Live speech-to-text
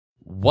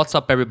What's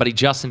up, everybody?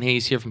 Justin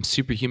Hayes here from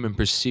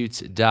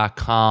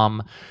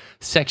superhumanpursuits.com.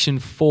 Section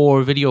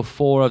 4, video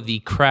 4 of the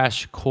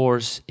crash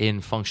course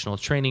in functional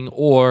training,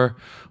 or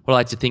what I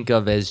like to think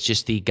of as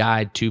just the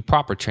guide to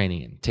proper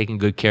training and taking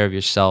good care of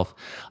yourself.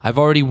 I've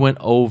already went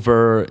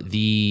over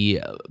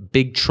the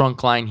big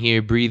trunk line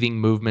here: breathing,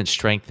 movement,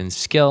 strength, and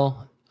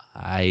skill.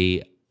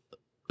 I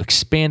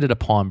expanded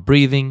upon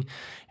breathing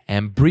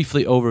and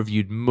briefly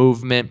overviewed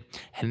movement.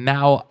 And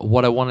now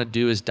what I want to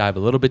do is dive a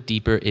little bit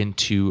deeper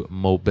into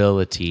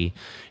mobility.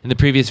 In the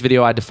previous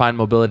video, I defined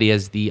mobility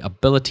as the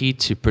ability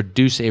to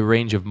produce a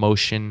range of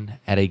motion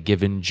at a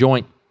given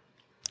joint.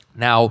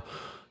 Now,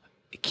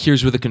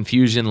 here's where the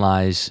confusion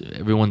lies.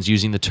 Everyone's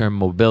using the term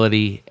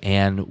mobility,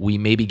 and we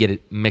maybe get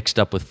it mixed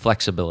up with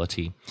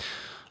flexibility.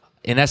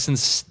 In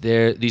essence,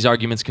 these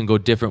arguments can go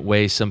different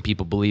ways. Some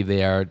people believe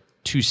they are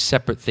two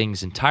separate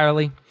things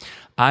entirely.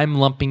 I'm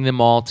lumping them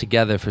all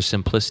together for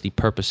simplicity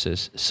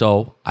purposes.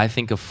 So I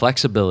think of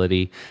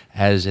flexibility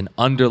as an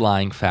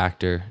underlying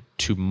factor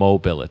to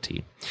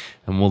mobility,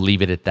 and we'll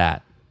leave it at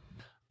that.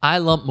 I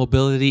lump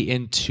mobility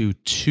into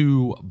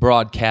two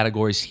broad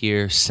categories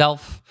here: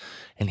 self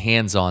and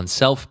hands-on.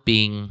 Self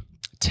being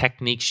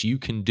techniques you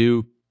can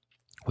do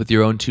with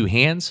your own two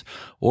hands,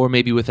 or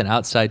maybe with an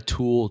outside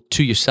tool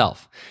to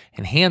yourself.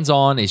 And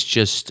hands-on is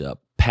just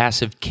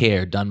passive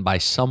care done by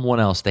someone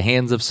else, the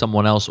hands of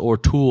someone else, or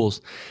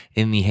tools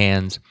in the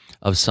hands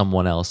of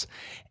someone else.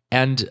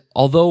 And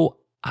although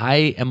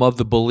I am of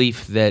the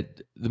belief that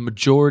the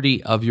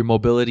majority of your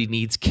mobility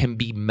needs can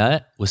be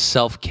met with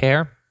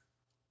self-care,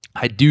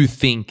 I do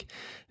think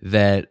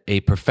that a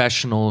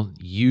professional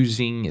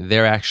using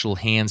their actual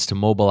hands to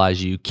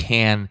mobilize you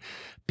can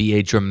be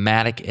a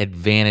dramatic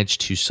advantage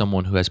to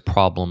someone who has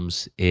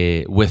problems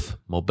with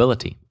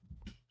mobility.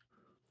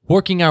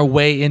 Working our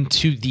way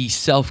into the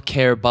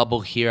self-care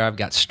bubble here, I've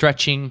got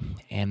stretching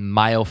and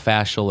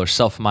myofascial or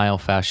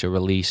self-myofascial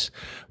release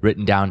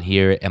written down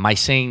here. Am I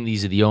saying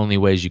these are the only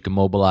ways you can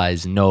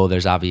mobilize? No,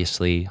 there's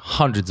obviously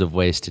hundreds of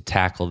ways to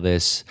tackle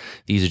this.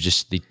 These are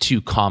just the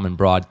two common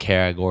broad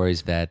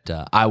categories that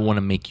I want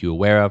to make you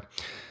aware of.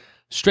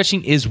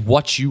 Stretching is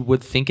what you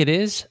would think it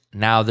is.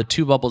 Now, the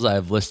two bubbles I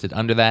have listed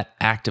under that: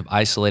 active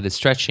isolated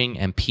stretching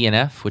and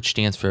PNF, which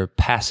stands for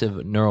passive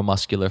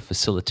neuromuscular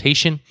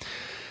facilitation.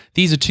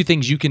 These are two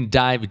things you can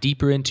dive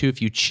deeper into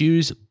if you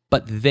choose,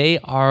 but they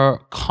are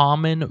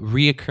common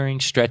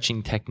reoccurring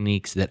stretching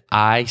techniques that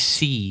I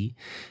see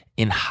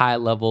in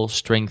high-level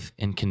strength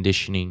and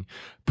conditioning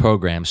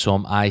programs. So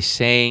am I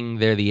saying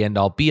they're the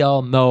end-all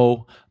be-all?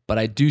 No, but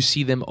I do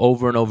see them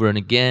over and over and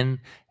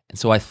again. And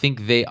so I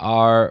think they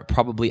are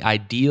probably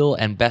ideal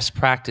and best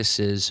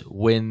practices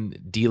when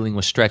dealing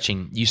with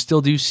stretching. You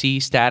still do see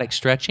static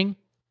stretching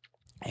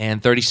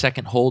and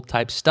 30-second hold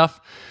type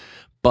stuff,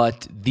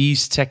 but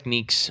these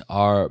techniques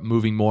are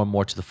moving more and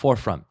more to the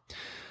forefront.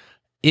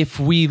 If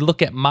we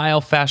look at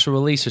myofascial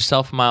release or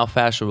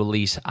self-myofascial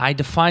release, I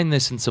define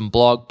this in some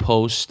blog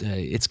posts.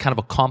 It's kind of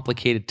a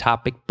complicated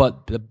topic,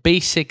 but the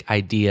basic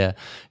idea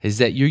is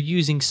that you're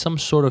using some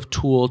sort of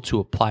tool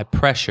to apply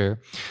pressure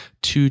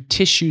to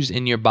tissues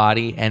in your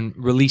body and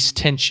release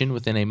tension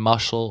within a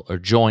muscle or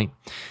joint.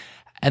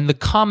 And the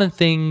common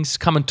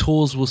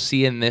tools we'll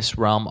see in this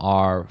realm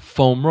are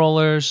foam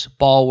rollers,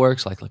 ball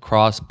works like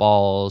lacrosse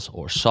balls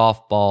or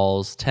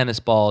softballs,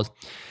 tennis balls,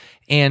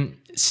 and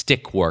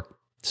stick work.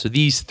 So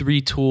these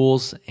three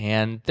tools,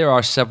 and there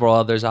are several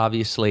others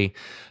obviously,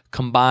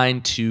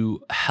 combine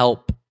to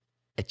help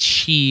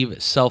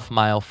achieve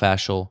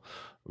self-myofascial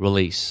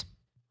release.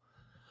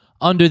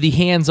 Under the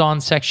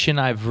hands-on section,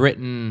 I've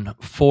written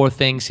four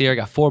things here. I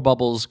got four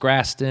bubbles: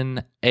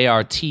 Graston,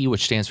 ART,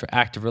 which stands for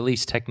active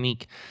release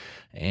technique,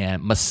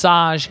 and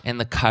massage, and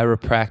the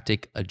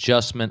chiropractic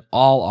adjustment.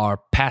 All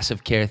are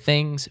passive care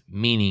things,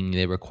 meaning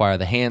they require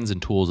the hands and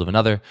tools of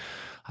another.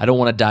 I don't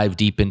want to dive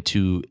deep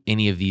into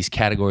any of these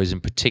categories in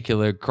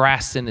particular.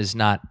 Graston is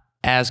not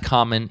as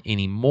common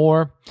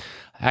anymore.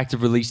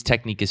 Active release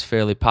technique is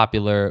fairly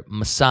popular.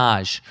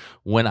 Massage,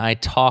 when I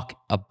talk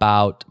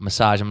about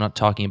massage, I'm not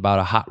talking about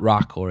a hot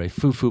rock or a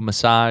foo-foo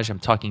massage. I'm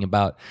talking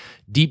about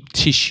deep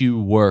tissue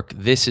work.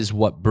 This is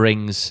what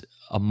brings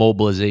a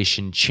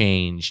mobilization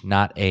change,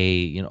 not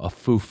a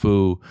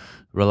foo-foo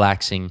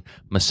relaxing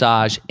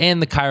massage.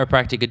 And the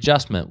chiropractic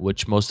adjustment,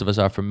 which most of us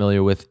are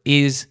familiar with,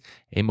 is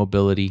a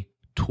mobility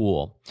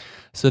tool.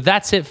 So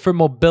that's it for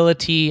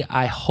mobility.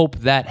 I hope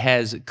that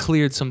has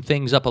cleared some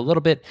things up a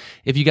little bit.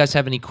 If you guys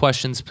have any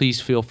questions, please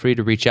feel free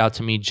to reach out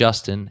to me,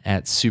 Justin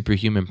at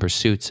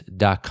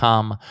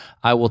superhumanpursuits.com.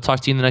 I will talk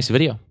to you in the next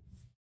video.